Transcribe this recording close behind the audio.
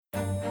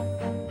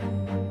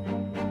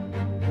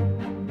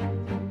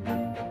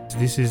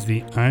this is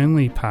the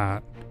only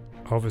part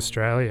of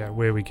Australia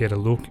where we get a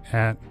look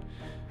at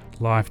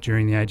life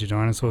during the age of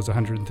dinosaurs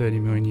 130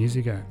 million years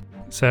ago.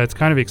 So it's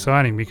kind of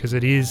exciting because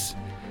it is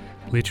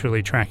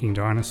literally tracking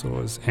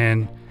dinosaurs,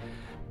 and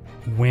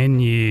when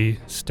you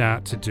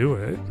start to do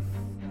it,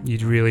 you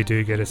really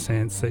do get a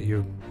sense that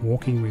you're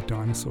walking with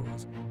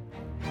dinosaurs.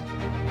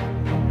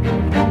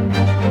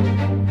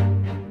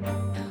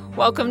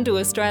 Welcome to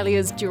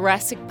Australia's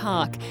Jurassic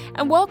Park,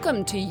 and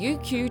welcome to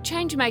UQ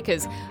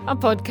Changemakers, a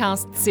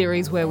podcast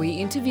series where we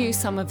interview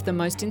some of the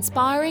most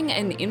inspiring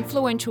and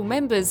influential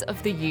members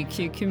of the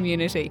UQ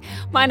community.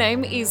 My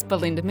name is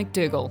Belinda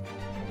McDougall.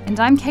 And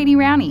I'm Katie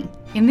Rowney.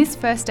 In this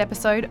first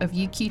episode of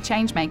UQ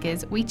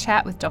Changemakers, we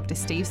chat with Dr.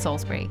 Steve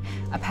Salisbury,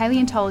 a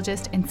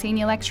paleontologist and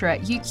senior lecturer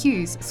at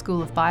UQ's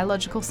School of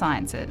Biological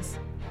Sciences.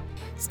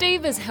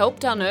 Steve has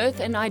helped unearth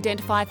and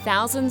identify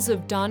thousands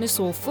of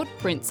dinosaur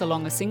footprints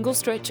along a single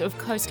stretch of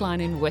coastline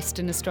in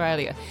Western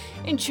Australia,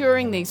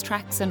 ensuring these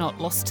tracks are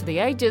not lost to the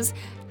ages,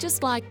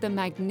 just like the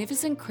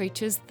magnificent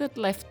creatures that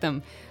left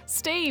them.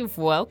 Steve,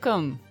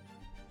 welcome.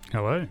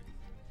 Hello.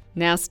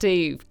 Now,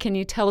 Steve, can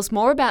you tell us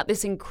more about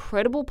this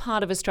incredible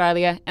part of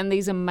Australia and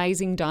these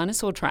amazing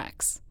dinosaur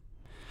tracks?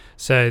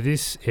 So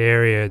this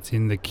area, it's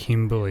in the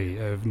Kimberley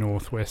of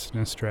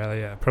northwestern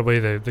Australia. Probably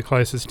the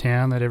closest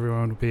town that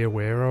everyone would be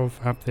aware of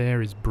up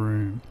there is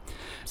Broome.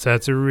 So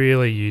it's a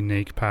really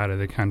unique part of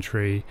the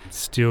country. It's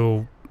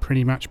still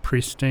pretty much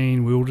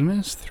pristine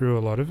wilderness through a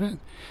lot of it.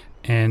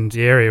 And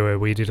the area where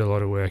we did a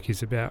lot of work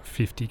is about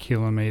 50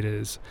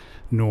 kilometres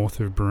north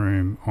of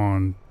Broome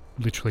on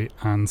literally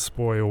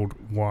unspoiled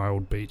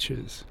wild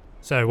beaches.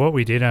 So what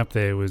we did up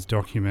there was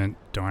document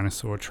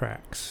dinosaur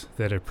tracks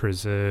that are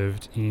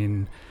preserved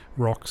in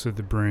rocks of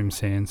the Broome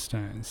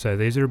Sandstone. So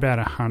these are about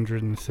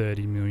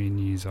 130 million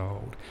years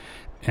old,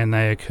 and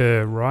they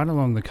occur right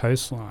along the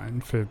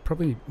coastline for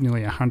probably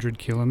nearly 100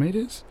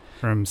 kilometres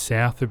from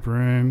south of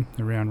Broome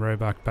around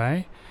Roebuck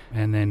Bay,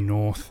 and then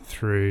north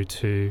through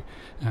to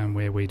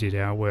where we did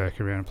our work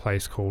around a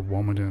place called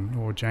Wamadon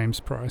or James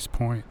Price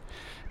Point.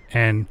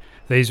 And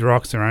these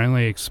rocks are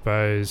only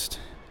exposed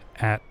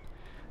at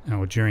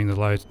or during the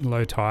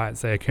low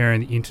tides. They occur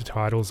in the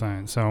intertidal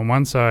zone. So on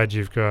one side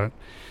you've got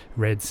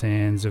red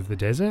sands of the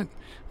desert,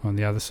 on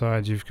the other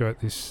side you've got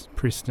this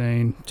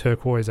pristine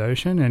turquoise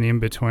ocean, and in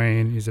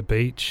between is a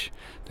beach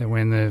that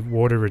when the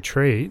water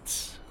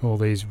retreats, all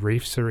these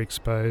reefs are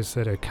exposed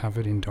that are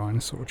covered in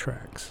dinosaur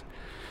tracks.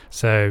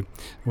 So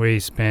we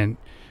spent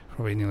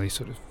probably nearly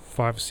sort of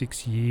 5 or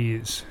 6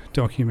 years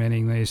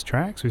documenting these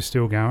tracks. We're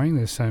still going,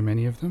 there's so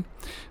many of them.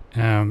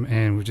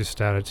 And we've just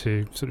started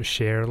to sort of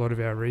share a lot of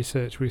our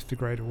research with the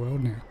greater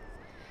world now.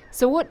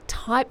 So what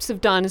types of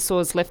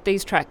dinosaurs left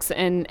these tracks,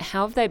 and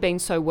how have they been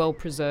so well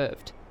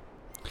preserved?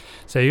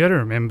 So you got to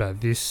remember,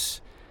 this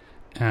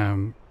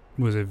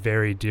was a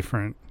very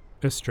different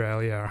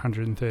Australia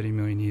 130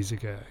 million years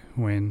ago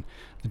when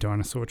the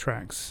dinosaur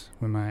tracks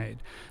were made.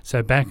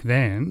 So back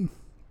then,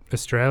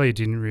 Australia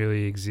didn't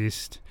really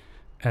exist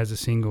as a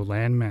single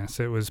landmass.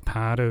 It was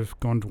part of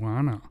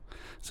Gondwana,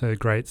 so the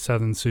great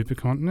southern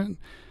supercontinent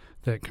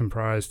that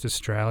comprised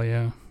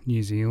Australia,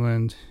 New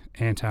Zealand,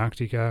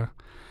 Antarctica,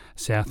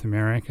 South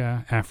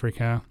America,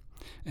 Africa,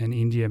 and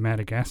India,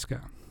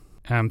 Madagascar.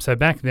 So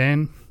back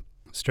then,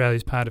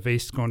 Australia's part of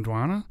East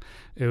Gondwana.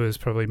 It was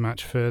probably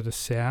much further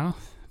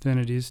south than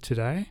it is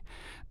today.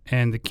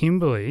 And the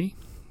Kimberley,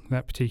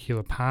 that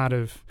particular part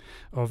of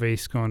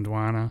East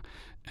Gondwana,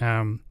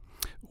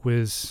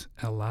 was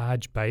a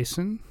large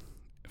basin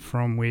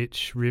from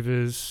which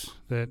rivers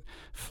that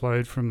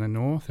flowed from the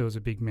north, there was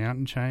a big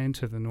mountain chain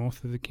to the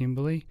north of the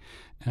Kimberley,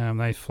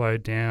 they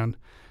flowed down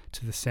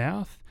to the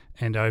south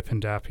and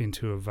opened up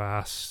into a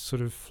vast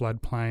sort of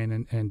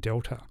floodplain and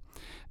delta.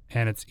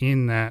 And it's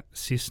in that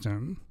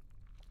system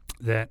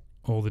that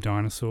all the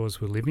dinosaurs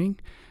were living,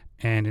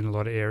 and in a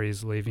lot of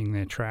areas leaving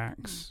their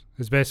tracks.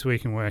 As best we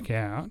can work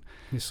out,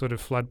 this sort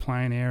of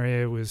floodplain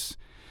area was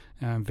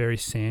very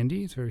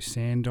sandy. It's a very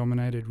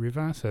sand-dominated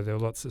river, so there were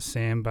lots of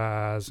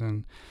sandbars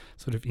and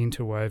sort of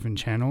interwoven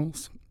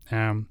channels.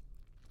 And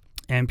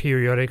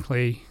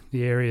periodically,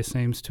 the area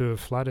seems to have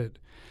flooded.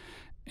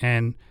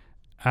 And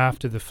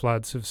after the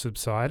floods have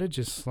subsided,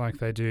 just like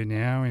they do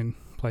now in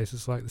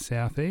places like the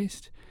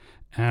southeast,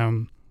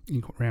 around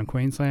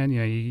Queensland,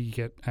 you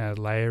get a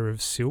layer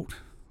of silt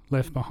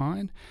left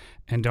behind,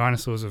 and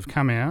dinosaurs have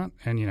come out,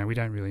 and we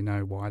don't really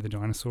know why the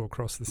dinosaur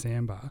crossed the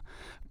sandbar,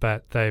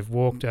 but they've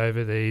walked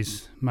over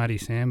these muddy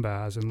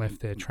sandbars and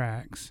left their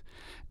tracks.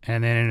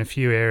 And then in a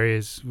few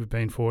areas we've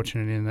been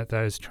fortunate in that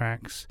those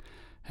tracks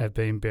have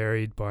been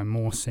buried by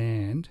more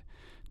sand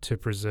to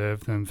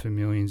preserve them for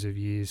millions of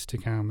years to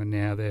come, and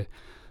now they're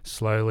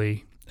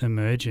slowly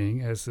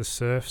emerging as the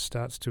surf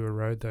starts to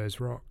erode those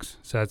rocks.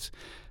 So it's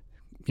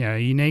a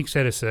unique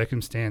set of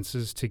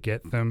circumstances to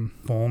get them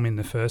form in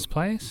the first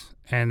place.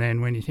 And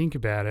then when you think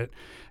about it,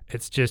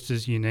 it's just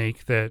as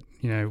unique that,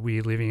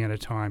 we're living at a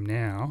time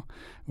now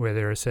where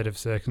there are a set of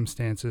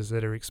circumstances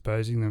that are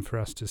exposing them for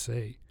us to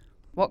see.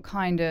 What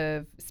kind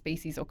of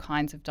species or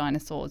kinds of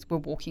dinosaurs were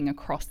walking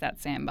across that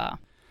sandbar?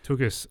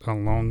 Took us a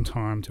long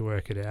time to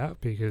work it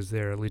out because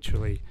there are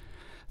literally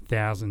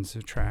thousands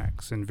of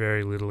tracks and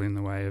very little in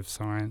the way of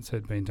science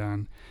had been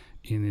done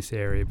in this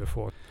area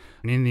before.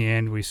 And in the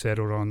end, we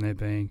settled on there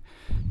being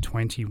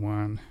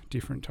 21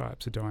 different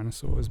types of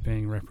dinosaurs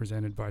being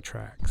represented by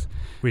tracks,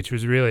 which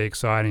was really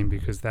exciting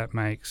because that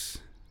makes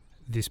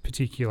this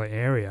particular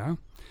area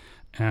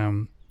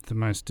the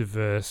most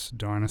diverse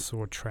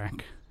dinosaur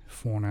track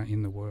fauna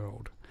in the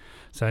world.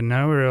 So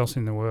nowhere else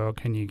in the world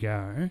can you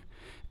go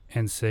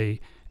and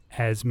see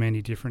as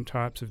many different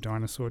types of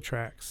dinosaur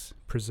tracks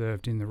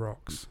preserved in the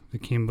rocks. The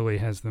Kimberley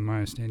has the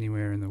most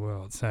anywhere in the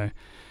world. So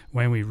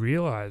when we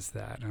realised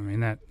that, I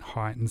mean, that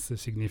heightens the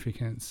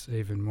significance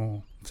even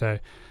more. So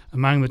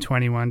among the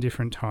 21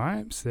 different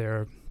types, there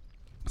are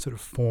sort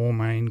of 4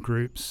 main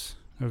groups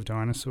of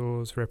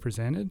dinosaurs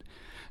represented.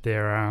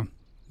 There are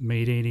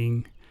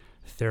meat-eating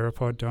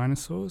theropod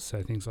dinosaurs,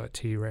 so things like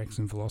T-Rex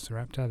and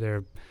Velociraptor. There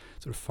are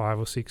sort of 5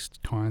 or 6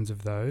 kinds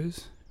of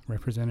those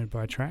represented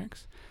by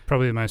tracks.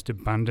 Probably the most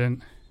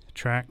abundant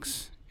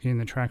tracks in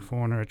the track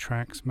fauna are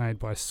tracks made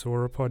by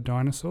sauropod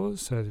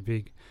dinosaurs, so the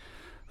big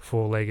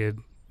 4-legged,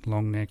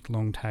 long-necked,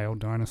 long-tailed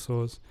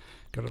dinosaurs.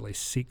 Got at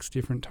least 6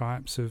 different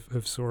types of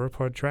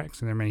sauropod tracks,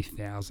 and there are many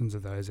thousands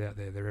of those out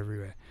there. They're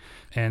everywhere.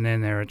 And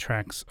then there are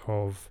tracks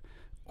of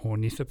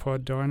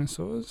ornithopod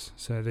dinosaurs,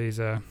 so these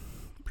are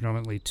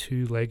predominantly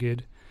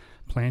 2-legged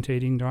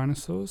plant-eating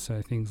dinosaurs,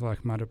 so things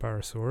like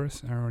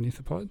Muttaburrasaurus are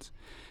ornithopods.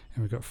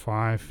 And we've got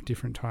 5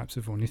 different types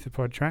of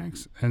ornithopod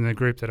tracks. And the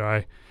group that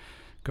I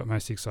got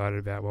most excited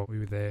about while we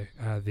were there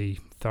are the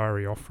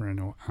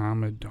Thyreophorine or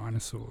armoured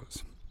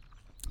dinosaurs.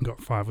 We've got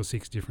 5 or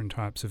 6 different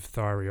types of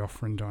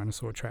Thyreophorine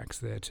dinosaur tracks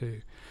there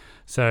too.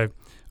 So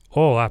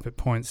all up, it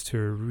points to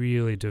a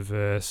really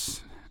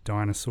diverse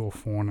dinosaur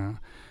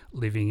fauna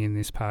living in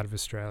this part of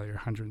Australia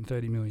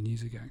 130 million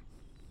years ago.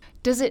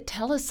 Does it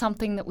tell us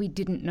something that we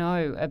didn't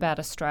know about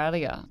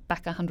Australia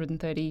back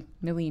 130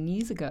 million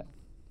years ago?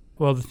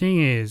 Well, the thing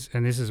is,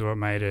 and this is what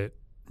made it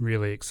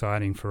really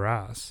exciting for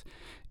us,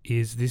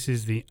 is this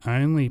is the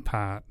only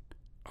part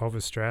of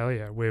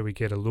Australia where we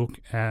get a look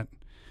at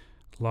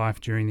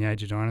life during the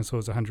age of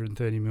dinosaurs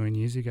 130 million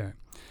years ago.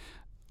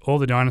 All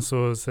the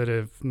dinosaurs that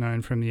are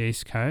known from the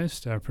East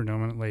Coast are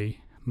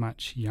predominantly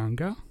much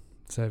younger,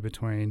 so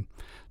between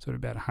sort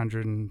of about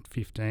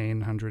 115,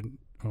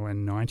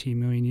 190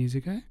 million years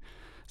ago.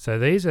 So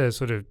these are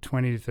sort of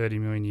 20 to 30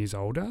 million years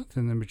older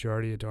than the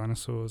majority of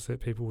dinosaurs that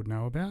people would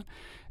know about.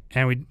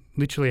 And we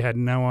literally had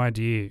no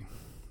idea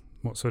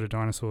what sort of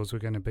dinosaurs were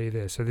going to be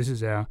there. So this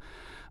is our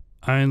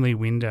only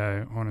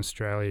window on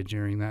Australia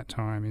during that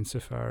time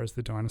insofar as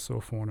the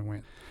dinosaur fauna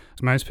went.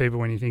 So most people,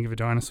 when you think of a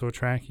dinosaur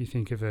track, you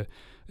think of a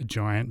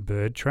giant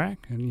bird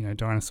track. And, you know,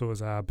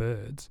 dinosaurs are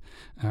birds,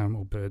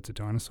 or birds are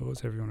dinosaurs,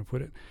 however you want to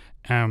put it.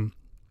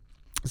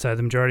 So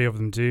the majority of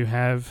them do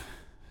have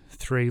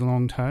 3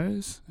 long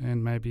toes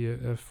and maybe a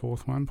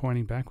 4th one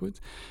pointing backwards.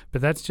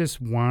 But that's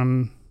just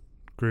one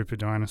group of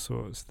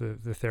dinosaurs, the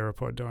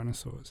theropod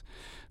dinosaurs.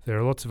 There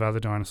are lots of other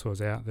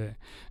dinosaurs out there,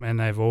 and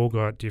they've all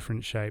got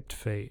different shaped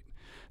feet.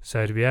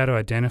 So to be able to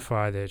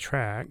identify their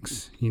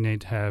tracks, you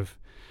need to have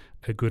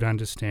a good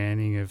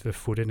understanding of the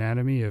foot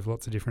anatomy of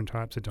lots of different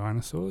types of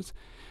dinosaurs,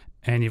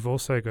 and you've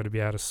also got to be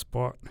able to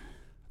spot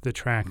the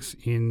tracks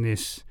in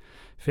this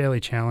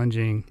fairly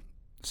challenging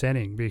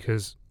setting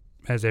because,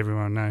 as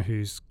everyone knows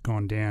who's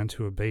gone down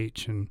to a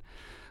beach and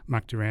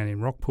mucked around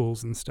in rock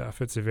pools and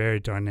stuff, it's a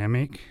very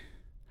dynamic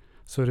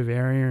sort of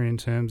area in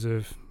terms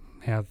of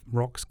how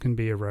rocks can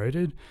be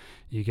eroded.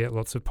 You get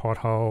lots of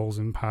potholes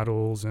and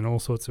puddles and all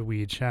sorts of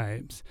weird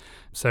shapes.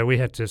 So we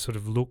had to sort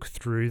of look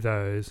through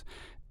those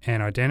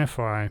and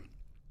identify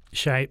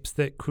shapes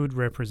that could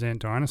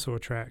represent dinosaur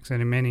tracks.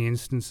 And in many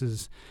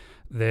instances,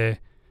 they're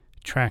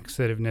tracks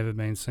that have never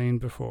been seen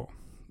before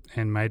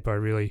and made by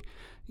really,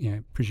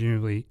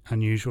 presumably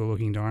unusual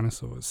looking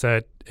dinosaurs.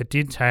 So it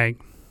did take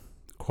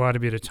quite a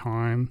bit of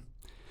time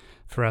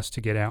for us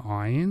to get our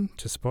eye in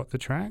to spot the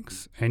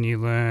tracks, and you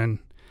learn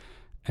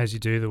as you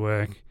do the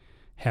work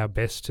how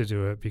best to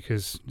do it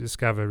because you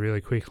discover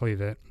really quickly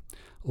that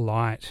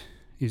light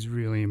is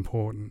really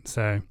important.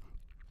 So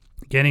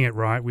getting it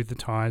right with the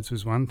tides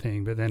was one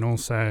thing, but then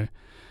also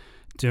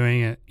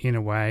doing it in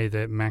a way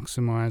that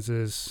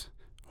maximizes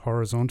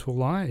horizontal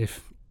light.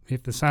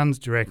 If the sun's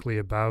directly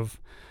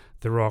above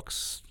the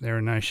rocks, there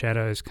are no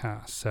shadows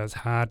cast, so it's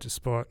hard to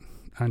spot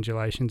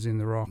undulations in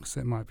the rocks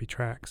that might be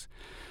tracks.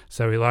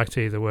 So we like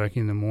to either work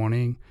in the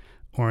morning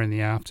or in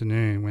the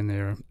afternoon when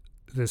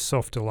there's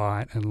softer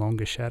light and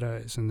longer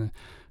shadows, and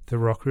the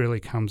rock really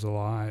comes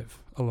alive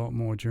a lot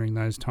more during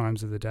those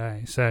times of the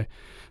day. So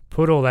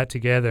put all that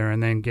together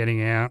and then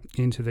getting out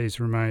into these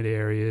remote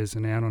areas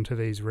and out onto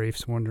these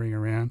reefs wandering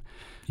around,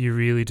 you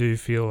really do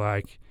feel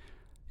like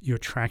you're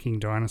tracking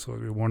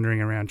dinosaurs. You're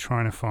wandering around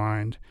trying to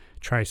find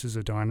traces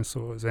of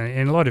dinosaurs. And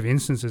in a lot of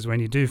instances,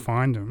 when you do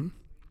find them,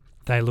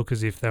 they look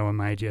as if they were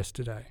made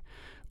yesterday.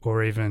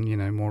 Or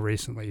even, more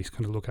recently, you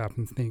kind of look up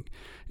and think,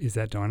 is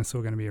that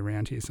dinosaur going to be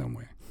around here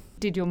somewhere?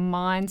 Did your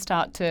mind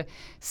start to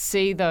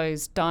see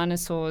those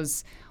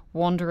dinosaurs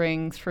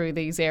wandering through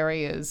these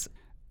areas?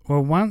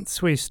 Well,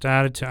 once we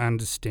started to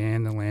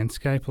understand the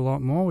landscape a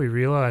lot more, we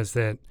realised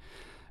that,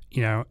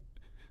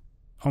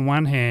 on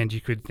one hand,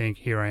 you could think,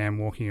 here I am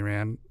walking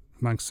around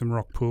amongst some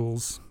rock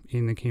pools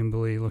in the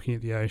Kimberley, looking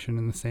at the ocean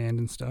and the sand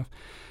and stuff.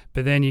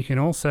 But then you can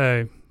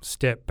also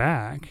step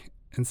back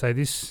and say,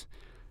 this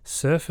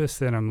surface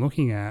that I'm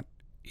looking at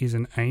is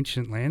an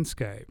ancient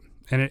landscape.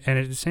 And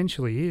it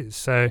essentially is.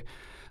 So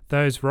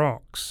those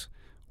rocks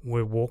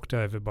were walked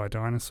over by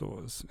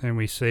dinosaurs, and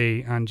we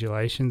see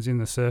undulations in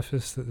the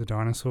surface that the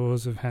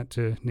dinosaurs have had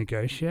to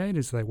negotiate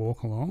as they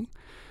walk along.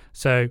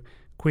 So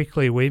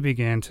quickly we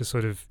began to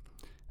sort of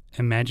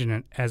imagine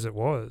it as it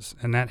was,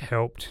 and that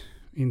helped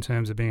in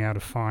terms of being able to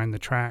find the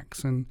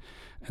tracks and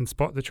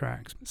spot the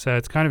tracks. So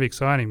it's kind of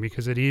exciting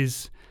because it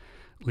is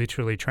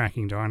literally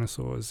tracking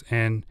dinosaurs,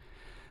 and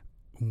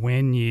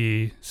when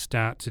you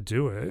start to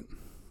do it,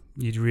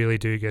 you really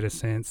do get a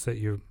sense that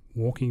you're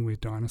walking with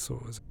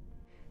dinosaurs.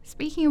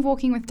 Speaking of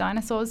walking with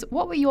dinosaurs,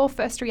 what were your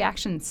first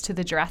reactions to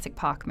the Jurassic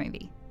Park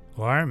movie?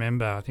 Well, I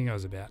remember, I think I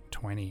was about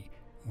 20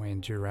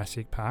 when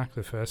Jurassic Park,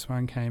 the first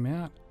one, came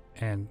out,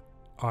 and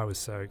I was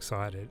so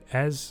excited,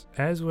 as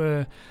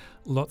were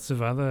lots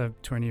of other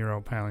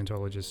 20-year-old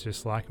paleontologists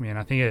just like me. And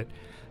I think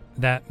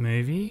that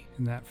movie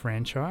and that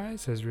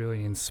franchise has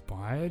really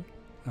inspired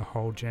a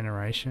whole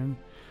generation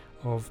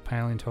of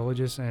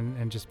paleontologists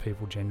and just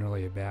people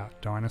generally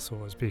about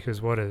dinosaurs,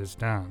 because what it has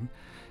done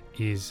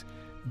is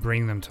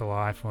bring them to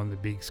life on the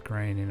big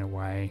screen in a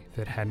way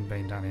that hadn't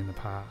been done in the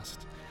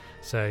past.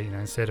 So,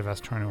 instead of us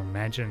trying to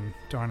imagine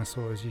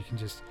dinosaurs, you can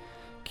just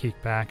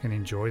kick back and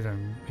enjoy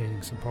them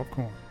eating some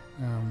popcorn.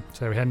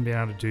 So we hadn't been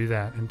able to do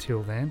that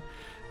until then.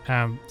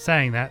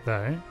 Saying that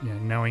though,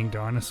 knowing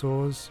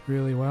dinosaurs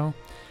really well,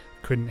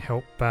 couldn't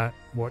help but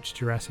watch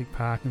Jurassic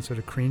Park and sort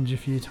of cringe a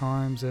few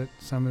times at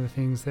some of the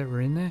things that were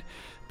in there.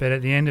 But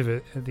at the end of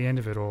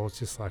it all, it's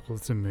just like, well,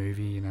 it's a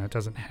movie, it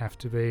doesn't have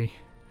to be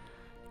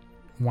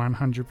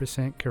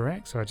 100%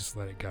 correct, so I just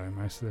let it go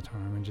most of the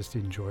time and just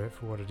enjoy it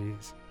for what it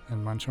is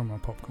and munch on my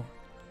popcorn.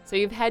 So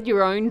you've had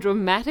your own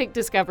dramatic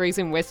discoveries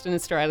in Western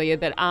Australia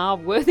that are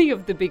worthy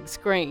of the big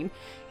screen.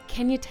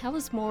 Can you tell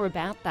us more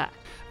about that?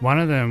 One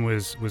of them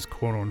was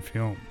caught on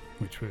film,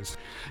 which was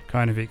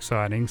kind of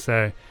exciting.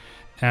 So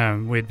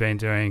we'd been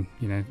doing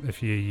a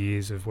few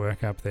years of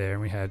work up there,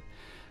 and we had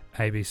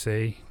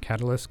ABC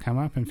Catalyst come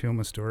up and film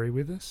a story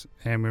with us,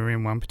 and we were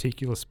in one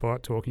particular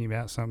spot talking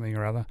about something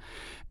or other,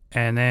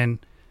 and then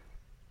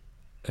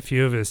a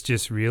few of us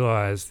just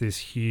realised this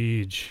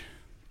huge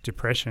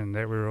depression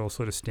that we were all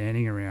sort of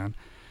standing around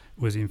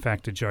was in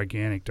fact a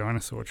gigantic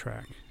dinosaur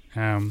track.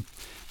 And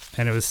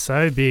it was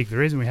so big, the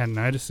reason we hadn't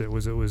noticed it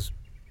was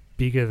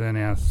bigger than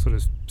our sort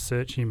of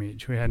search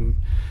image. We hadn't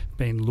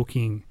been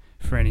looking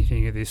for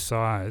anything of this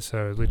size,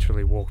 so I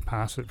literally walked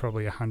past it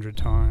probably 100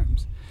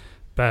 times.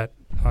 But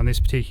on this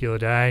particular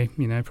day,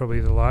 probably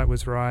the light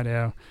was right,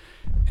 our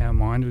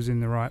mind was in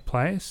the right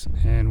place,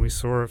 and we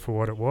saw it for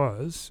what it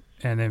was,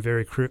 and then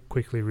very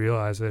quickly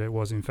realised that it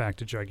was in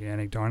fact a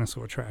gigantic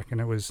dinosaur track,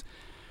 and it was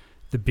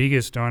the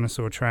biggest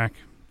dinosaur track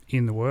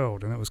in the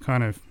world. And it was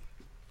kind of,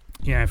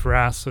 for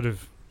us sort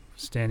of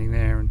standing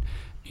there and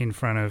in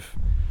front of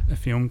a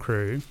film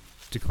crew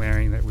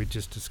declaring that we'd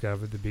just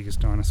discovered the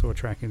biggest dinosaur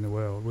track in the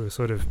world, we were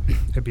sort of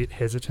a bit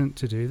hesitant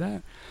to do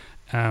that,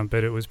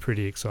 but it was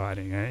pretty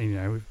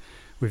exciting.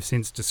 We've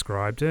since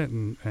described it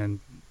and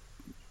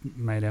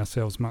made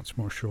ourselves much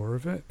more sure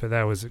of it, but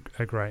that was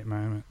a great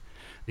moment.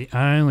 The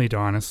only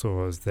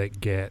dinosaurs that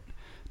get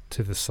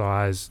to the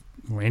size,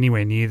 or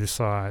anywhere near the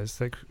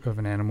size of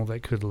an animal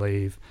that could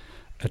leave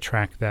a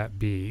track that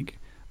big,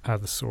 are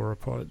the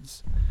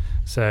sauropods.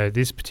 So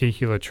this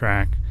particular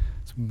track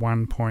is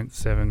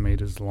 1.7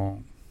 metres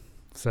long.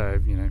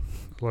 So,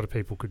 a lot of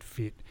people could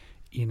fit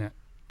in it.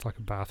 It's like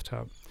a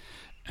bathtub.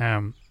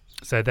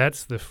 So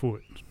that's the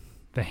foot.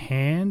 The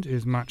hand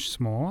is much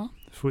smaller.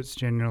 The foot's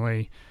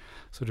generally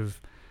sort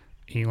of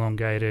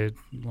elongated,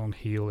 long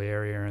heel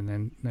area,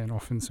 and then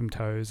often some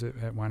toes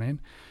at one end.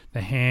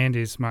 The hand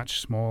is much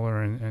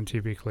smaller and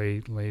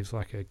typically leaves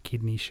like a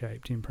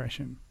kidney-shaped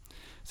impression.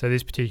 So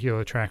this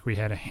particular track, we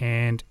had a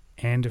hand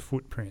and a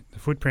footprint. The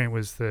footprint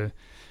was the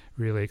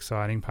really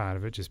exciting part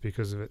of it just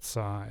because of its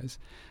size.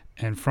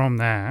 And from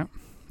that,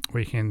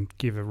 we can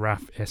give a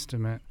rough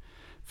estimate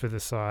for the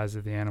size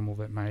of the animal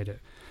that made it.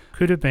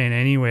 Could have been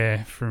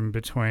anywhere from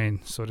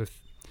between sort of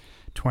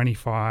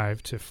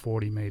 25 to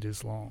 40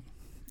 metres long.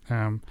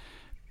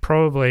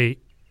 Probably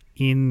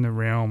in the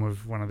realm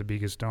of one of the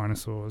biggest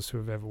dinosaurs who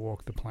have ever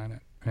walked the planet,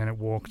 and it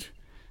walked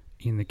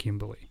in the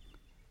Kimberley.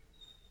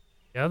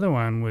 The other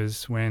one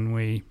was when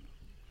we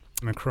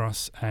came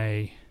across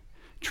a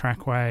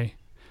trackway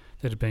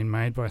that had been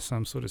made by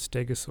some sort of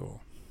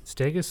stegosaur.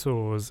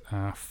 Stegosaurs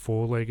are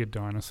four-legged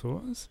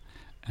dinosaurs.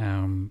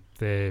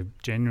 They're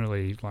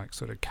generally like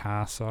sort of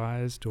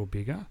car-sized or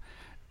bigger,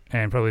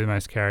 and probably the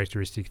most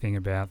characteristic thing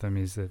about them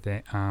is that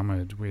they're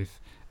armoured with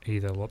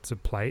either lots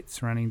of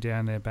plates running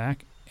down their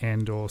back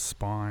and or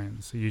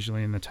spines,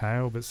 usually in the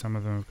tail, but some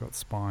of them have got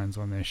spines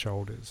on their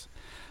shoulders.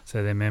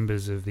 So they're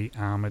members of the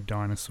armoured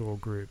dinosaur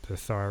group, the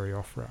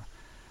Thyreophora.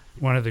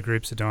 One of the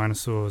groups of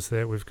dinosaurs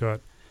that we've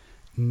got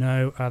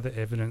no other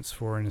evidence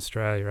for in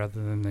Australia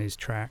other than these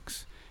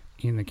tracks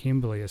in the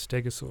Kimberley are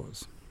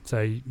stegosaurs.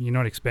 So you're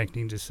not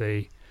expecting to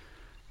see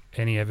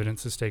any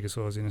evidence of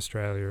stegosaurs in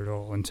Australia at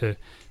all. And to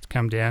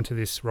come down to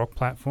this rock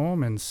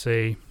platform and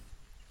see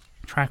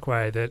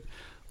trackway that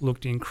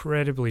looked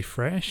incredibly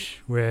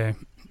fresh, where,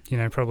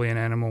 probably an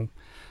animal,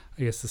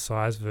 I guess the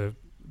size of a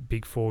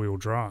big four-wheel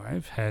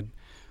drive, had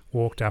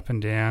walked up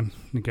and down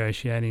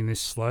negotiating this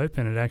slope,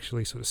 and it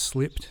actually sort of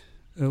slipped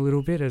a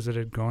little bit as it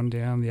had gone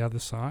down the other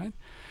side,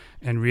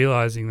 and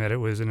realising that it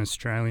was an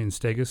Australian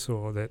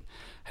stegosaur that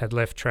had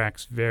left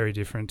tracks very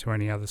different to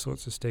any other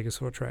sorts of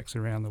stegosaur tracks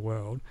around the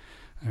world.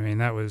 I mean,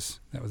 that was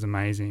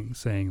amazing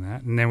seeing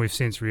that. And then we've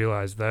since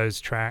realised those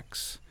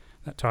tracks,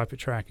 that type of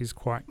track, is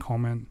quite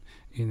common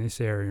in this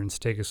area, and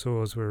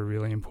stegosaurs were a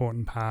really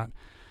important part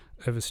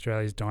of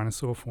Australia's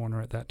dinosaur fauna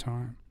at that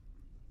time.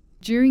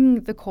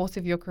 During the course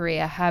of your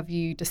career, have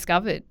you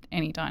discovered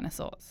any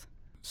dinosaurs?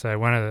 So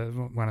one of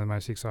the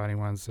most exciting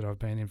ones that I've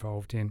been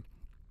involved in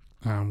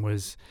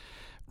was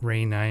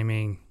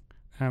renaming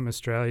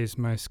Australia's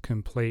most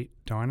complete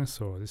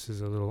dinosaur. This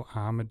is a little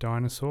armoured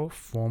dinosaur,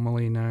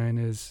 formerly known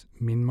as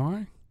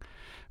Minmi,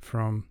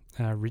 from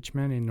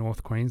Richmond in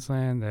North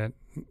Queensland, that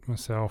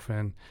myself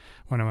and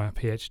one of my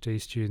PhD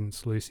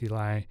students, Lucy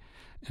Lay,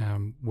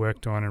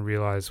 worked on and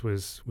realised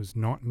was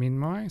not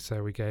Minmi,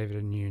 so we gave it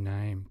a new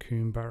name,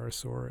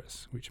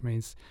 Coombarosaurus, which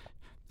means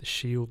the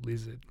shield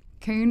lizard.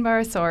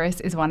 Coombarosaurus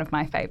is one of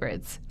my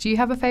favourites. Do you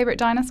have a favourite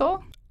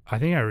dinosaur? I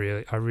think I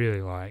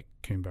really like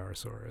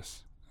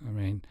Coombarosaurus. I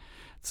mean,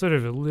 it's sort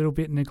of a little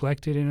bit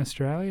neglected in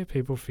Australia.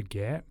 People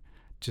forget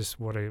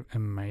just what an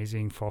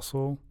amazing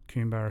fossil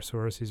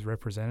Coombarosaurus is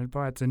represented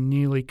by. It's a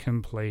nearly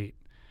complete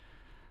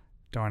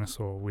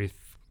dinosaur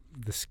with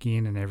the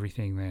skin and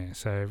everything there.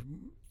 So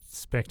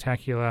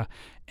spectacular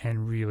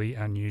and really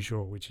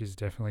unusual, which is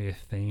definitely a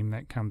theme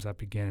that comes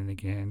up again and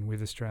again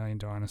with Australian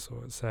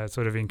dinosaurs. So it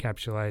sort of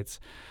encapsulates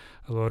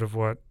a lot of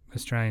what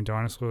Australian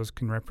dinosaurs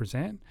can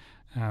represent.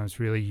 It's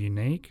really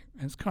unique.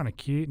 It's kind of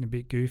cute and a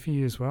bit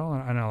goofy as well,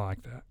 and I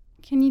like that.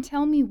 Can you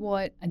tell me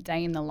what a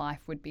day in the life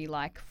would be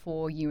like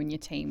for you and your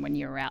team when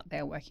you're out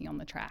there working on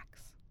the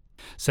tracks?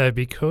 So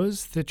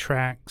because the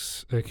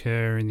tracks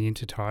occur in the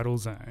intertidal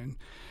zone,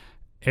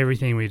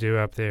 everything we do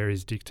up there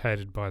is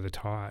dictated by the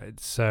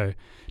tides. So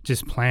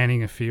just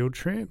planning a field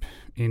trip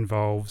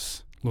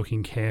involves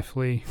looking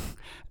carefully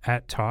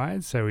at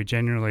tides. So we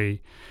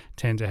generally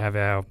tend to have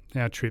our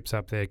trips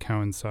up there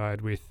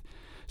coincide with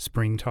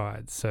spring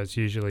tides. So it's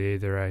usually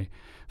either a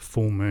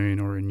full moon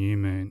or a new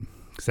moon,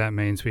 because that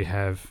means we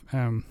have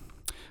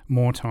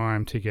more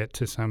time to get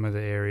to some of the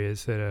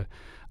areas that are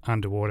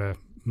underwater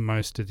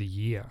most of the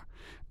year.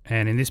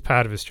 And in this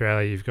part of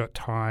Australia, you've got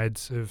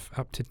tides of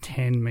up to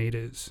 10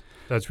 metres.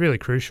 So it's really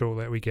crucial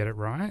that we get it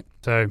right.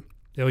 So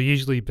there'll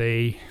usually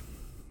be,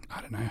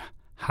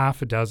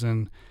 half a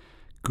dozen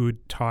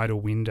good tidal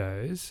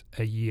windows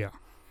a year.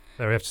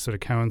 So we have to sort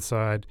of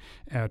coincide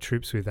our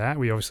trips with that.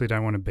 We obviously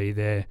don't want to be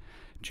there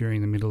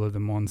during the middle of the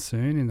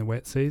monsoon in the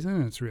wet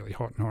season. It's really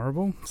hot and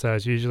horrible. So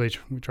it's usually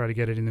we try to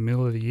get it in the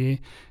middle of the year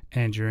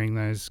and during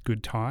those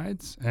good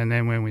tides. And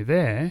then when we're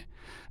there,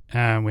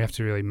 we have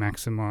to really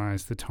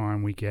maximise the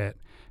time we get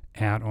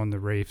out on the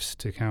reefs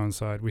to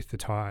coincide with the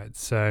tides.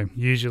 So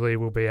usually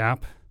we'll be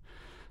up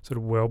sort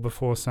of well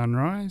before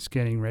sunrise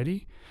getting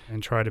ready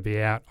and try to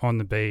be out on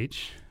the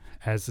beach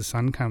as the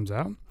sun comes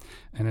up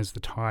and as the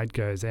tide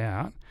goes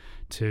out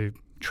to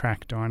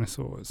track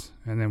dinosaurs.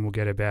 And then we'll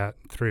get about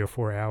 3 or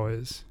 4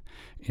 hours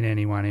in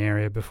any one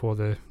area before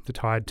the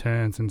tide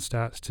turns and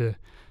starts to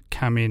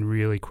come in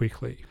really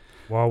quickly.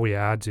 While we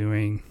are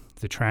doing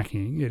the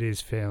tracking, it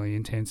is fairly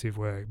intensive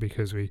work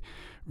because we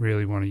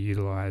really want to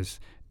utilise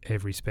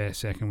every spare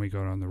second we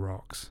got on the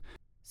rocks.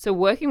 So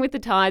working with the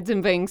tides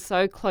and being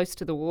so close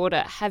to the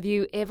water, have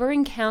you ever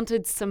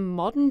encountered some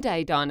modern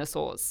day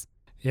dinosaurs?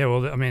 Yeah,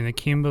 well, the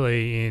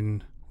Kimberley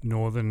in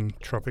northern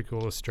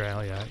tropical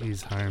Australia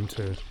is home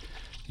to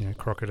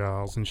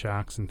crocodiles and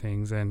sharks and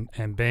things,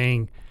 and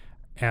being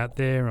out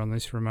there on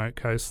this remote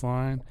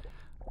coastline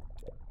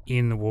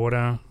in the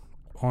water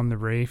on the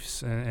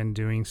reefs and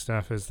doing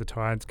stuff as the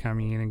tide's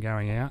coming in and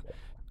going out.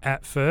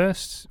 At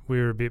first, we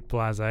were a bit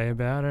blasé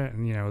about it,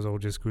 and it was all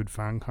just good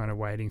fun, kind of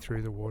wading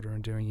through the water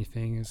and doing your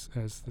thing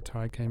as the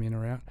tide came in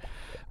or out.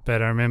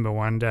 But I remember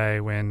one day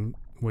when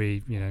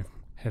we,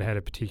 had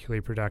a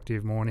particularly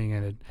productive morning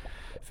and had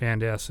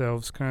found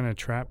ourselves kind of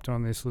trapped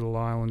on this little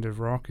island of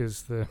rock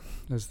as the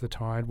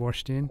tide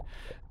washed in,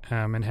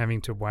 and having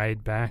to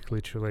wade back,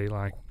 literally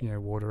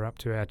water up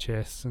to our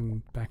chests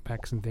and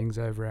backpacks and things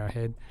over our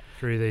head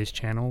through these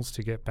channels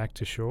to get back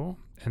to shore.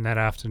 And that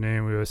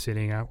afternoon we were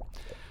sitting up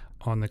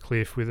on the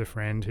cliff with a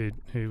friend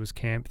who was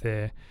camped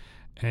there,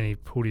 and he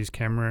pulled his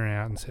camera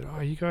out and said,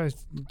 "Oh, you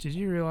guys, did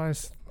you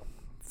realise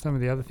some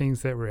of the other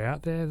things that were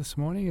out there this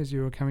morning as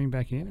you were coming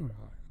back in?" And we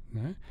were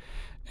like, "No."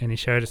 And he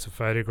showed us a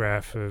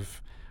photograph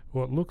of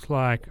what looked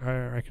like,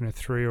 I reckon, a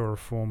 3 or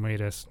 4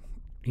 metre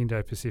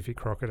Indo-Pacific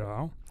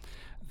crocodile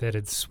that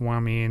had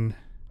swum in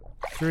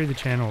through the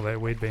channel that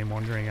we'd been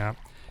wandering up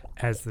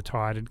as the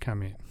tide had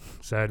come in.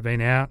 So it had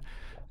been out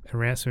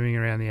swimming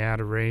around the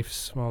outer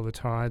reefs while the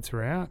tides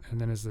were out,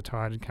 and then as the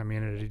tide had come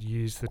in, it had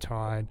used the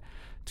tide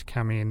to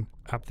come in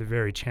up the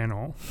very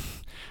channel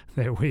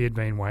that we had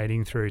been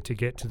wading through to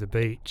get to the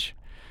beach.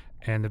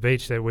 And the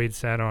beach that we'd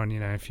sat on,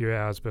 a few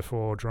hours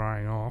before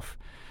drying off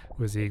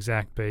was the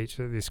exact beach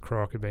that this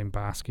croc had been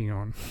basking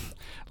on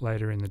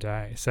later in the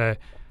day. So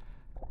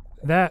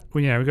that,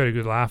 we got a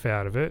good laugh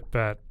out of it,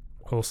 but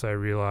also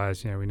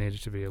realised, we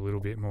needed to be a little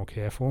bit more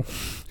careful.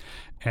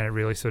 And it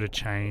really sort of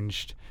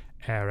changed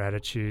our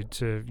attitude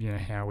to,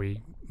 how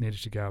we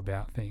needed to go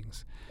about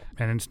things.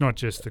 And it's not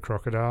just the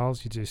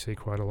crocodiles, you do see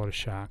quite a lot of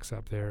sharks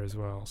up there as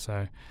well.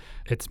 So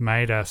it's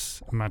made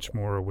us much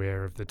more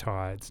aware of the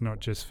tides, not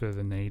just for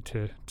the need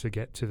to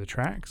get to the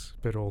tracks,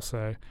 but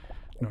also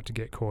not to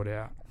get caught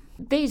out.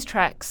 These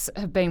tracks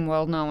have been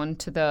well known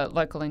to the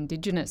local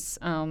Indigenous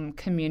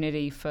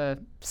community for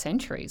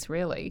centuries,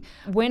 really.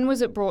 When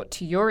was it brought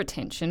to your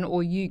attention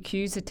or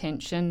UQ's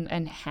attention,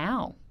 and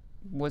how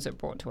was it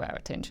brought to our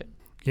attention?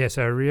 Yeah,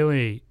 so a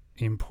really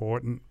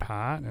important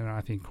part, and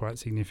I think quite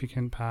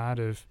significant part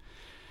of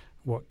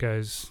what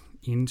goes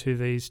into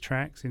these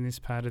tracks in this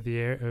part of the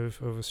area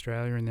of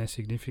Australia and their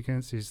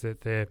significance is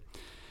that they're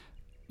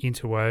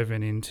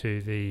interwoven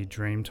into the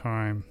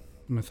Dreamtime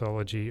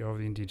mythology of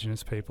the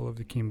Indigenous people of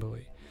the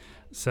Kimberley.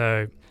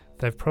 So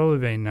they've probably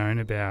been known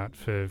about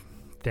for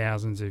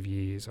thousands of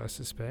years, I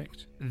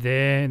suspect.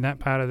 There, in that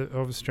part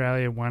of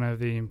Australia, one of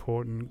the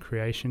important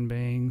creation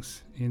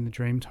beings in the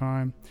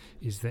Dreamtime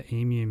is the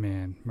Emu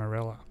Man,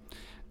 Morella.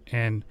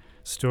 And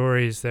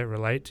stories that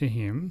relate to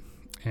him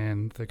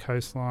and the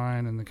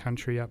coastline and the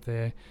country up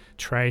there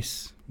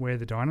trace where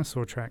the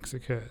dinosaur tracks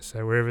occur.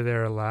 So wherever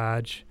there are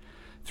large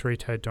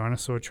three-toed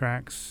dinosaur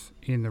tracks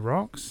in the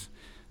rocks,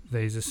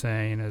 these are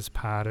seen as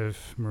part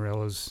of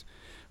Morella's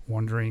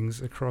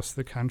wanderings across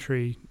the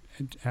country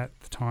at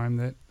the time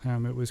that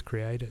it was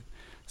created.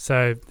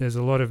 So there's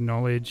a lot of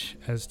knowledge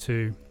as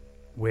to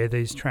where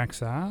these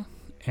tracks are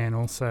and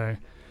also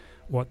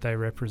what they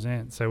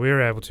represent. So we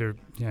were able to,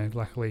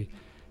 luckily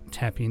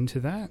tap into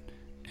that.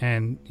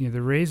 And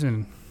the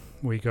reason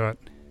we got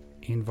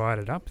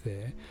invited up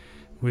there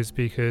was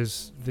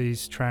because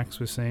these tracks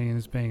were seen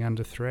as being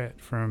under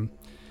threat from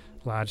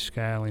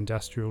large-scale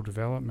industrial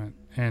development.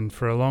 And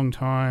for a long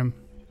time,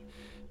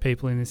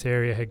 people in this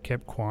area had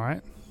kept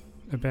quiet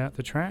about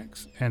the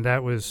tracks, and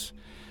that was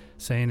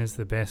seen as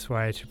the best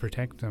way to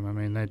protect them. I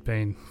mean, they'd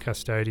been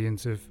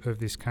custodians of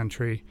this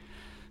country.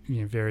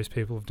 Various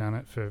people have done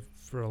it for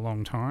a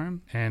long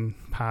time, and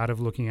part of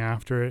looking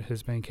after it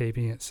has been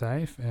keeping it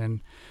safe,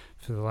 and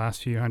for the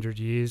last few hundred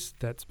years,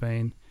 that's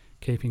been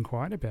keeping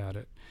quiet about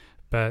it.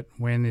 But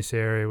when this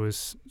area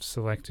was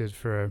selected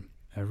for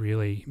a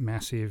really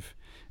massive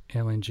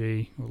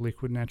LNG, or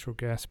liquid natural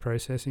gas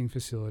processing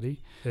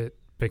facility, it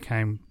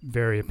became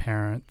very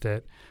apparent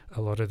that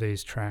a lot of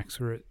these tracks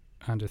were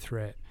under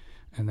threat,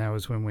 and that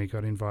was when we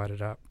got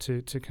invited up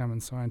to come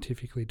and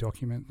scientifically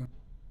document them.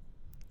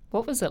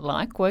 What was it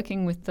like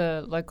working with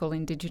the local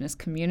Indigenous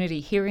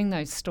community, hearing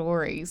those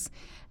stories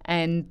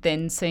and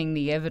then seeing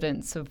the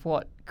evidence of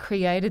what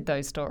created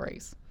those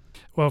stories?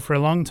 Well, for a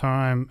long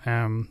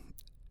time,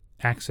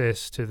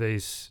 access to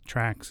these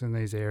tracks and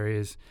these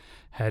areas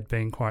had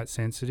been quite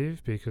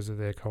sensitive because of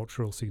their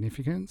cultural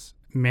significance.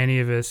 Many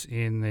of us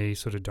in the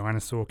sort of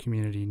dinosaur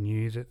community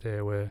knew that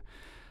there were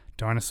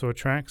dinosaur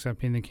tracks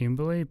up in the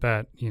Kimberley,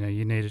 but you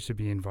needed to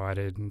be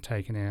invited and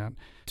taken out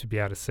to be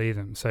able to see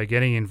them. So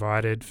getting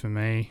invited for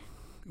me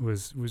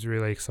was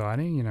really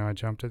exciting. I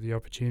jumped at the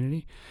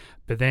opportunity,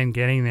 but then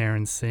getting there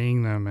and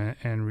seeing them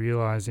and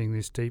realising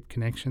this deep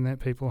connection that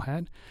people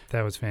had,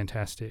 that was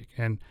fantastic.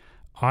 And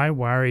I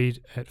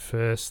worried at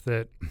first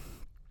that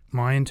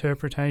my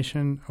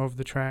interpretation of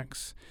the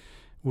tracks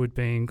would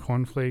be in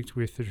conflict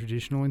with the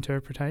traditional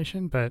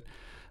interpretation, but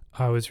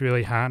I was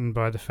really heartened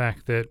by the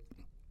fact that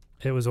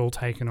it was all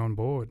taken on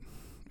board.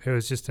 It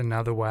was just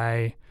another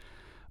way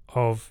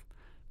of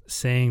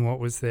seeing what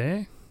was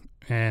there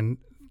and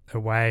a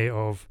way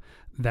of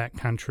that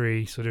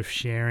country sort of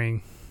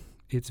sharing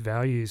its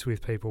values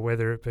with people,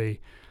 whether it be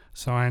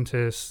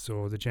scientists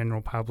or the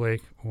general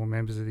public or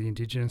members of the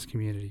Indigenous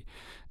community.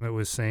 It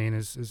was seen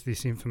as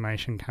this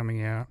information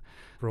coming out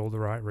for all the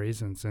right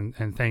reasons,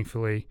 and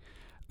thankfully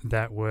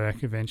that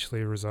work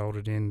eventually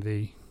resulted in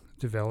the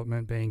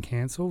development being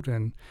cancelled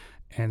and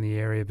the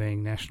area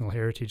being National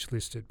Heritage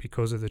listed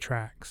because of the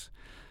tracks.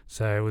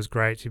 So it was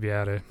great to be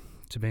able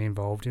to be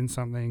involved in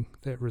something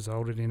that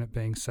resulted in it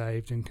being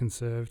saved and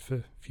conserved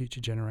for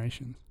future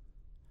generations.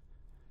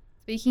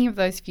 Speaking of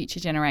those future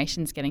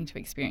generations getting to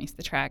experience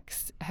the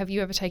tracks, have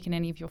you ever taken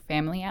any of your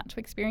family out to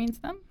experience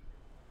them?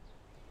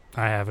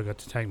 I have. I got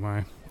to take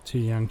my 2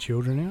 young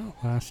children out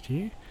last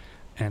year,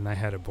 and they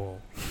had a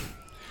ball.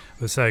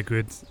 It was so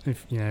good.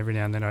 Every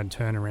now and then I'd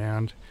turn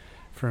around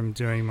from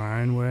doing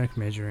my own work,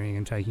 measuring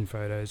and taking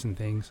photos and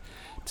things,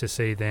 to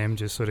see them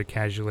just sort of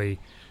casually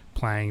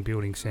playing,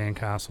 building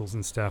sandcastles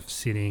and stuff,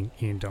 sitting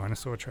in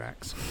dinosaur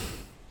tracks.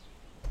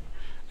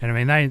 And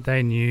I mean,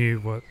 they knew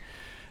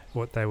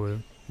what they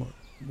were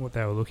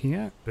looking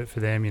at, but for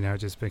them, it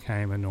just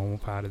became a normal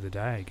part of the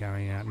day,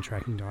 going out and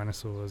tracking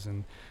dinosaurs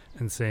and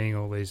seeing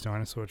all these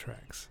dinosaur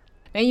tracks.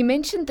 Now, you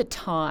mentioned the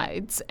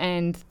tides,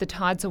 and the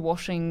tides are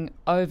washing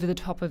over the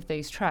top of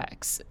these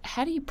tracks.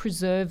 How do you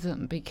preserve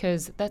them?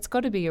 Because that's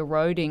got to be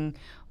eroding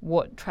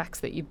what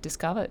tracks that you've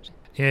discovered.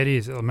 Yeah, it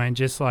is. I mean,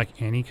 just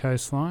like any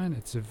coastline,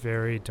 it's a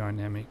very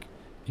dynamic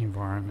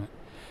environment.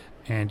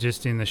 And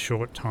just in the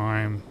short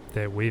time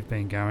that we've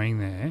been going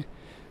there,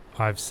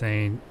 I've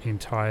seen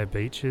entire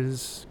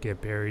beaches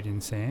get buried in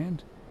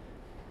sand.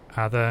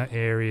 Other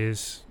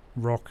areas,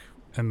 rock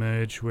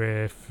emerge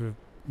where for,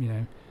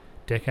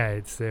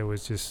 decades there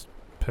was just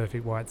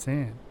perfect white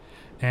sand.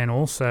 And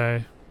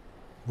also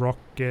rock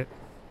get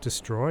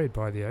destroyed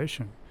by the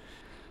ocean.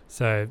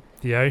 So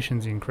the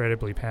ocean's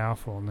incredibly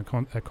powerful, and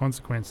a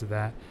consequence of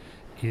that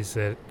is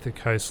that the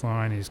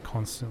coastline is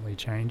constantly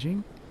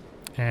changing.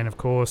 And of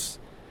course,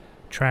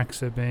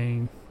 tracks are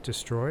being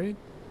destroyed,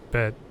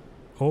 but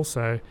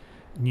also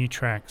new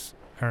tracks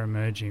are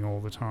emerging all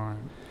the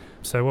time.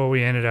 So what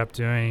we ended up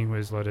doing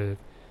was a lot of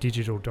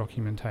digital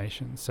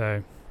documentation.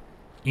 So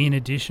in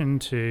addition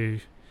to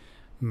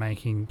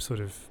making sort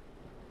of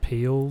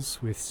peels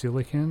with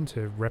silicon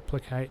to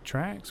replicate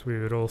tracks, we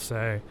would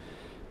also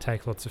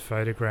take lots of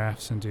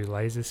photographs and do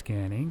laser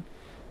scanning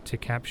to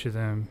capture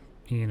them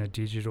in a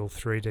digital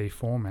 3D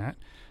format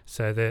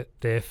so that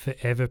they're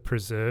forever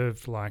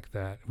preserved like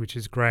that, which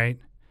is great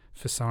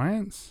for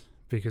science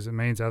because it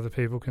means other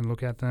people can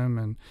look at them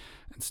and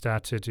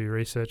start to do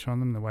research on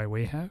them the way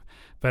we have.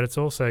 But it's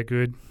also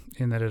good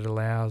in that it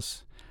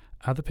allows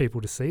other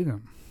people to see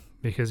them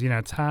because,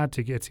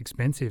 it's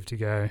expensive to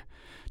go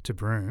to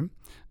Broome.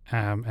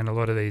 And a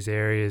lot of these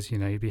areas,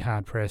 you'd be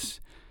hard-pressed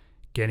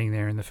getting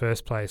there in the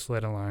first place,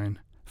 let alone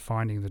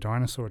finding the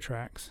dinosaur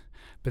tracks.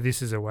 But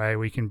this is a way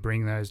we can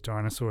bring those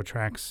dinosaur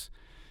tracks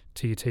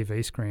to your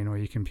TV screen or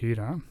your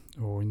computer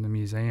or in the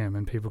museum,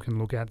 and people can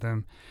look at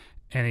them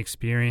and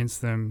experience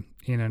them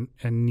in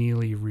a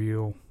nearly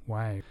real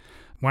way.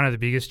 One of the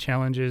biggest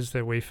challenges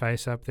that we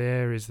face up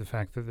there is the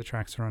fact that the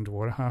tracks are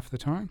underwater half the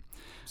time.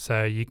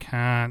 So you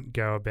can't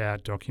go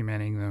about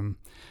documenting them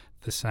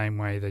the same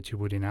way that you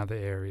would in other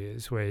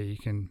areas where you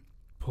can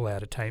pull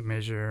out a tape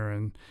measure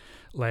and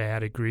lay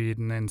out a grid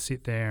and then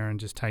sit there and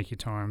just take your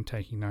time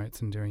taking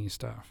notes and doing your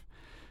stuff.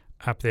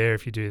 Up there,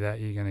 if you do that,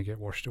 you're going to get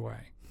washed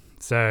away.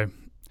 So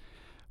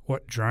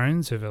what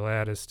drones have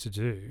allowed us to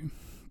do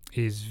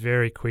is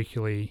very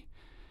quickly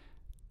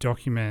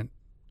document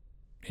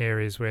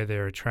areas where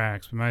there are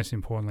tracks, but most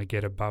importantly,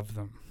 get above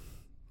them.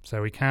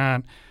 So we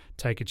can't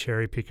take a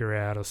cherry picker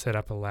out or set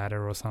up a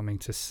ladder or something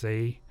to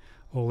see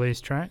all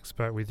these tracks,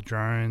 but with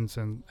drones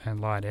and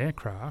light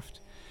aircraft,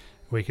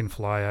 we can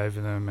fly over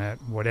them at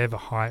whatever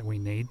height we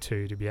need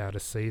to be able to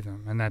see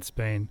them. And that's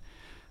been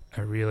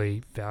a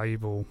really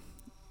valuable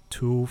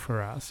tool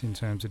for us in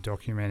terms of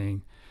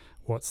documenting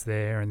what's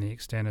there and the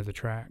extent of the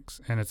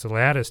tracks. And it's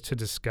allowed us to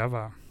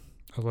discover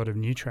a lot of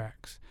new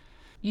tracks.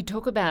 You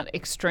talk about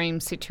extreme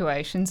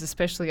situations,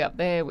 especially up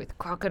there with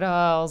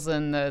crocodiles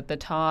and the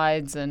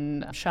tides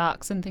and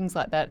sharks and things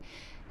like that.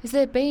 Has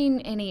there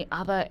been any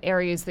other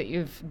areas that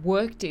you've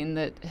worked in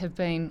that have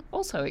been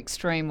also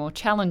extreme or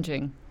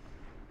challenging?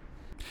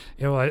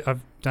 Yeah, well,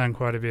 I've done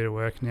quite a bit of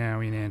work now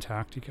in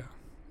Antarctica.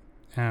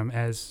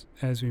 As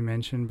we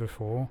mentioned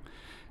before,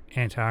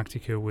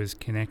 Antarctica was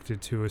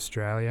connected to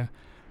Australia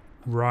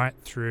right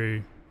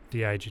through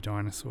the age of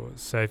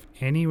dinosaurs. So if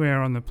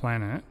anywhere on the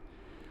planet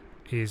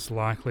is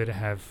likely to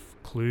have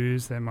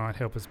clues that might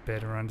help us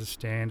better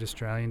understand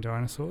Australian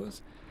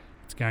dinosaurs,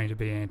 it's going to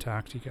be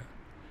Antarctica.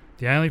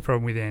 The only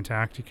problem with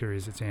Antarctica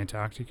is it's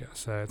Antarctica,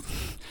 so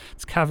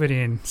it's covered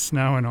in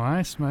snow and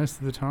ice most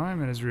of the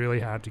time, and it's really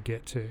hard to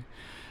get to.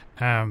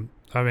 I've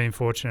been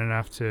fortunate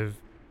enough to have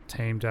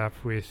teamed up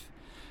with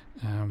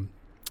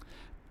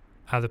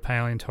other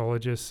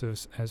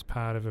paleontologists as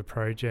part of a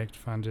project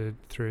funded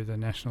through the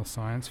National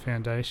Science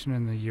Foundation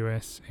and the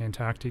US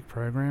Antarctic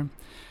program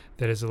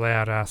that has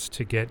allowed us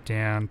to get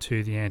down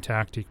to the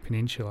Antarctic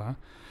Peninsula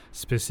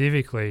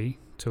specifically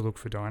to look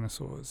for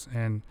dinosaurs.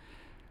 And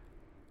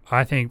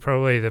I think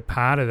probably the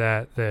part of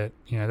that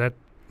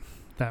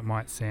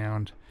might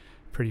sound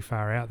pretty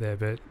far out there,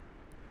 but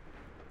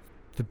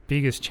the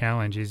biggest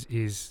challenge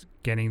is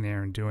getting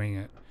there and doing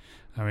it.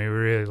 I mean,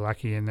 we're really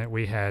lucky in that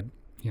we had,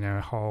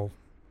 a whole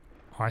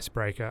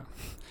icebreaker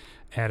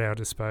at our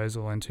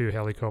disposal and 2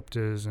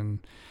 helicopters and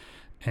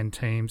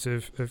teams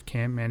of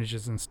camp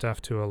managers and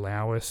stuff to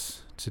allow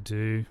us to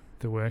do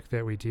the work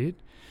that we did.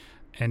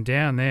 And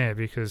down there,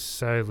 because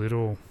so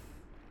little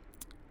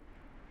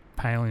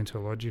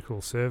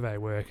paleontological survey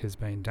work has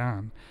been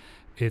done,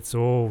 it's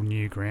all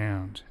new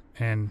ground.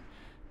 And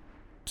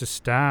to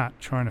start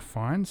trying to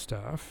find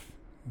stuff,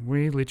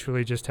 we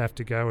literally just have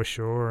to go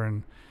ashore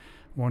and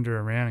wander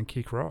around and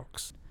kick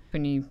rocks.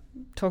 When you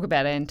talk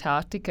about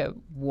Antarctica,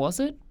 was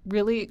it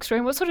really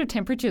extreme? What sort of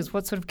temperatures,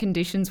 what sort of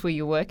conditions were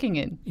you working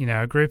in?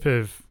 A group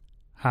of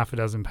half a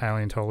dozen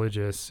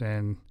paleontologists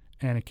and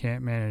a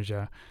camp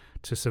manager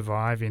to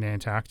survive in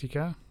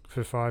Antarctica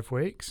for 5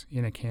 weeks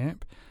in a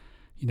camp,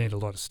 you need a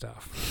lot of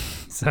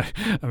stuff. So,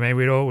 I mean,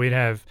 we'd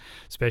have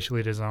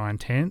specially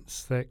designed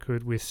tents that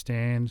could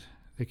withstand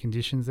the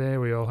conditions there.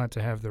 We all had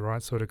to have the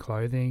right sort of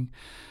clothing.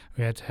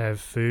 We had to have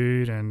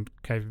food and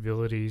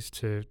capabilities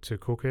to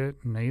cook it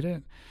and eat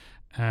it.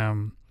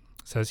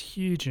 So it's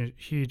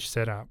huge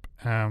setup.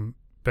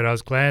 But I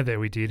was glad that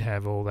we did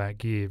have all that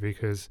gear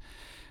because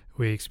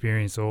we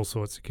experienced all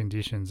sorts of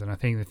conditions. And I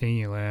think the thing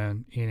you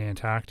learn in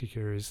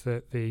Antarctica is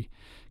that the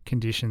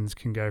conditions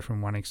can go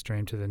from one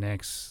extreme to the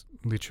next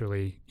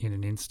literally in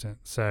an instant.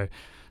 So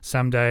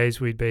some days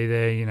we'd be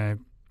there,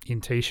 in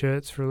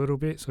T-shirts for a little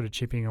bit, sort of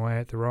chipping away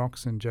at the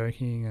rocks and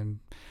joking and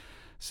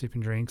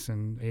sipping drinks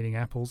and eating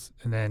apples.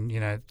 And then,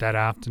 that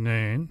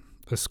afternoon,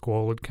 the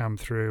squall would come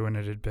through and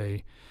it'd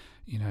be,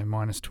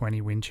 minus 20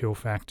 wind chill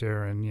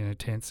factor and,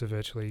 tents are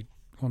virtually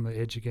on the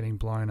edge of getting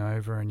blown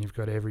over and you've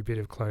got every bit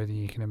of clothing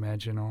you can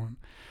imagine on,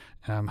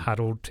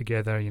 huddled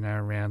together,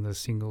 around the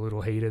single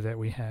little heater that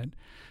we had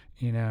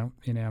in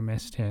our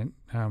mess tent,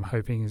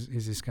 hoping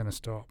is this going to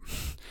stop?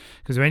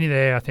 Because when you're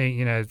there, I think,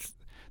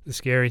 the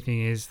scary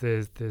thing is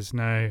there's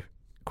no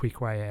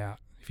quick way out.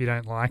 If you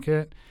don't like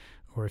it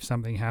or if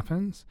something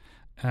happens,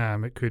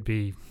 it could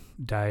be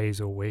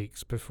days or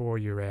weeks before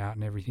you're out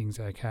and everything's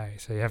okay.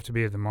 So you have to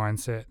be of the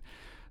mindset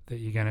that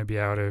you're going to be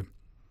able to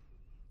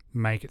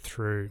make it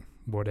through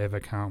whatever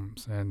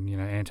comes. And,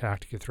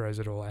 Antarctica throws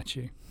it all at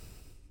you.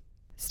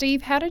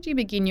 Steve, how did you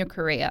begin your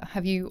career?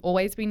 Have you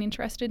always been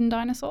interested in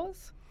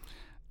dinosaurs?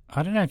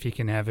 I don't know if you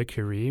can have a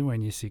career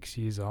when you're 6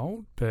 years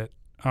old, but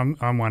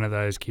I'm one of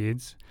those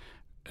kids.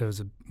 I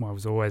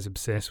was always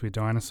obsessed with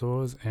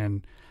dinosaurs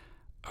and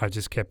I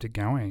just kept it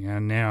going.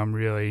 And now I'm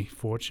really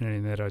fortunate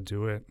in that I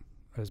do it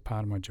as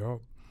part of my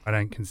job. I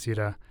don't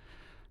consider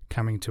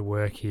coming to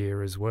work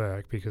here as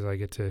work because I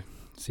get to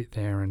sit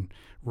there and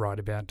write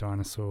about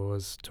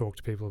dinosaurs, talk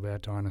to people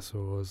about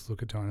dinosaurs,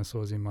 look at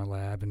dinosaurs in my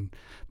lab and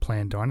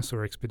plan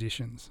dinosaur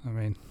expeditions. I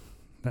mean,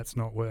 that's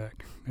not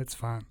work. It's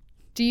fun.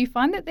 Do you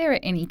find that there are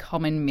any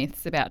common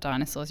myths about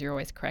dinosaurs you're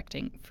always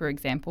correcting? For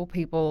example,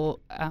 people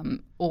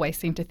always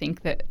seem to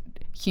think that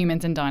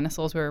humans and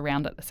dinosaurs were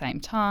around at the same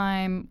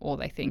time, or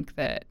they think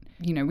that,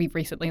 we've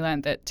recently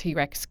learned that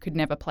T-Rex could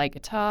never play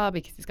guitar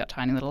because he's got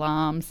tiny little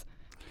arms.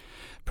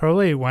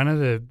 Probably one of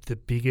the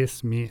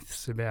biggest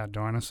myths about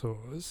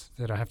dinosaurs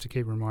that I have to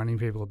keep reminding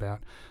people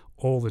about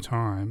all the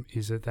time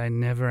is that they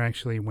never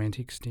actually went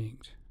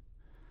extinct.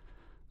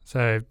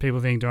 So people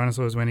think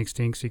dinosaurs went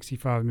extinct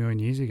 65 million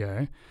years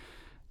ago.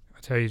 I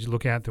tell you to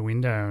look out the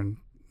window and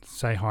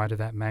say hi to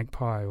that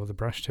magpie or the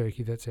brush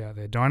turkey that's out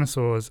there.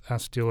 Dinosaurs are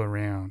still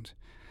around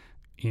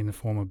in the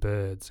form of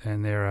birds,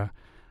 and there are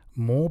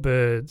more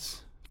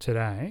birds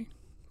today,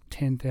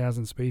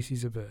 10,000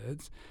 species of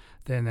birds,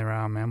 than there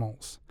are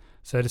mammals.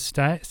 So to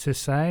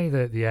say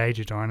that the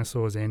age of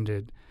dinosaurs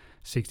ended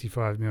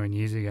 65 million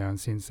years ago and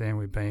since then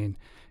we've been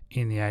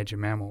in the age of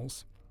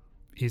mammals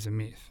is a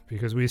myth,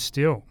 because we're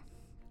still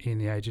in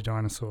the age of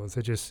dinosaurs.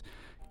 They're just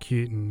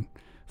cute and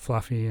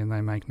fluffy and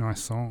they make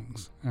nice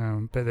songs,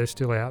 but they're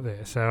still out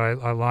there. So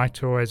I like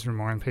to always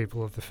remind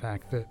people of the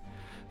fact that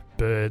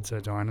birds are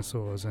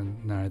dinosaurs,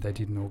 and no, they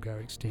didn't all go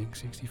extinct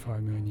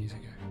 65 million years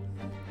ago.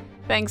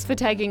 Thanks for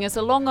taking us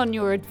along on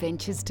your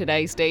adventures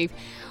today, Steve.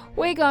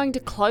 We're going to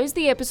close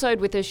the episode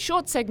with a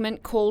short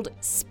segment called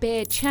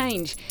Spare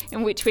Change,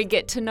 in which we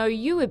get to know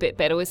you a bit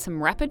better with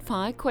some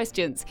rapid-fire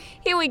questions.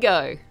 Here we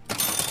go.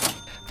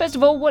 First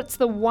of all, what's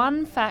the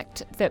one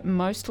fact that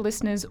most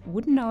listeners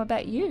wouldn't know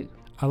about you?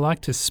 I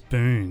like to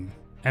spoon,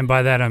 and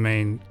by that I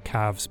mean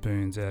carve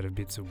spoons out of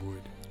bits of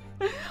wood.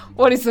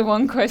 What is the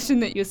one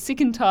question that you're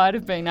sick and tired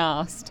of being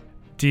asked?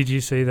 Did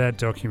you see that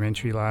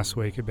documentary last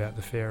week about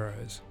the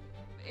pharaohs?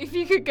 If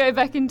you could go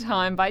back in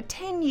time by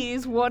 10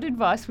 years, what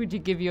advice would you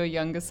give your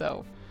younger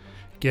self?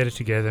 Get it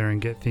together and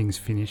get things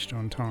finished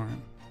on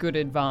time. Good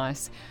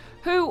advice.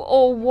 Who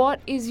or what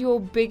is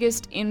your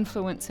biggest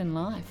influence in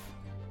life?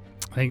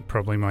 I think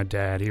probably my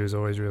dad. He was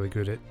always really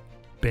good at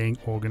being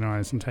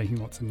organised and taking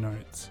lots of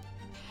notes.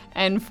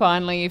 And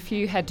finally, if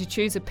you had to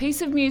choose a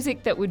piece of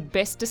music that would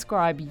best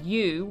describe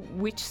you,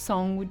 which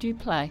song would you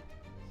play?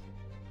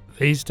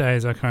 These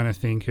days I kind of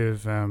think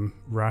of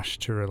Rush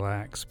to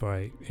Relax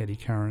by Eddie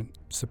Current,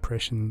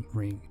 Suppression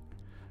Ring,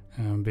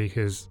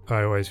 because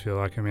I always feel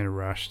like I'm in a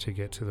rush to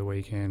get to the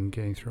weekend,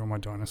 getting through all my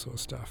dinosaur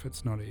stuff.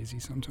 It's not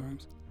easy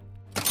sometimes.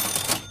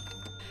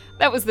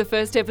 That was the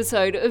first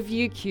episode of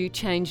UQ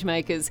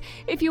Changemakers.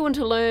 If you want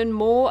to learn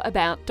more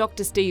about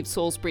Dr. Steve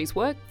Salisbury's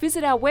work,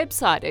 visit our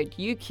website at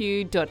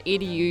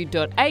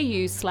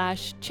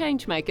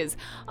uq.edu.au/changemakers.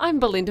 I'm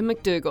Belinda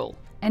McDougall.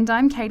 And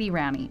I'm Katie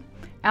Rowney.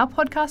 Our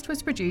podcast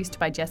was produced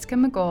by Jessica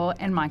McGaw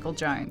and Michael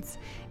Jones.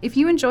 If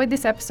you enjoyed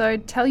this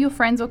episode, tell your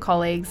friends or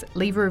colleagues,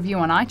 leave a review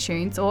on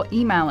iTunes, or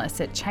email us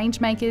at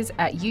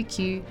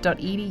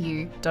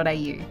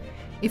changemakers@uq.edu.au.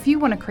 If you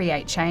want to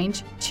create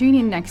change, tune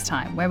in next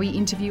time where we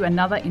interview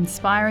another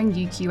inspiring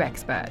UQ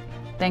expert.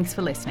 Thanks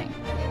for listening.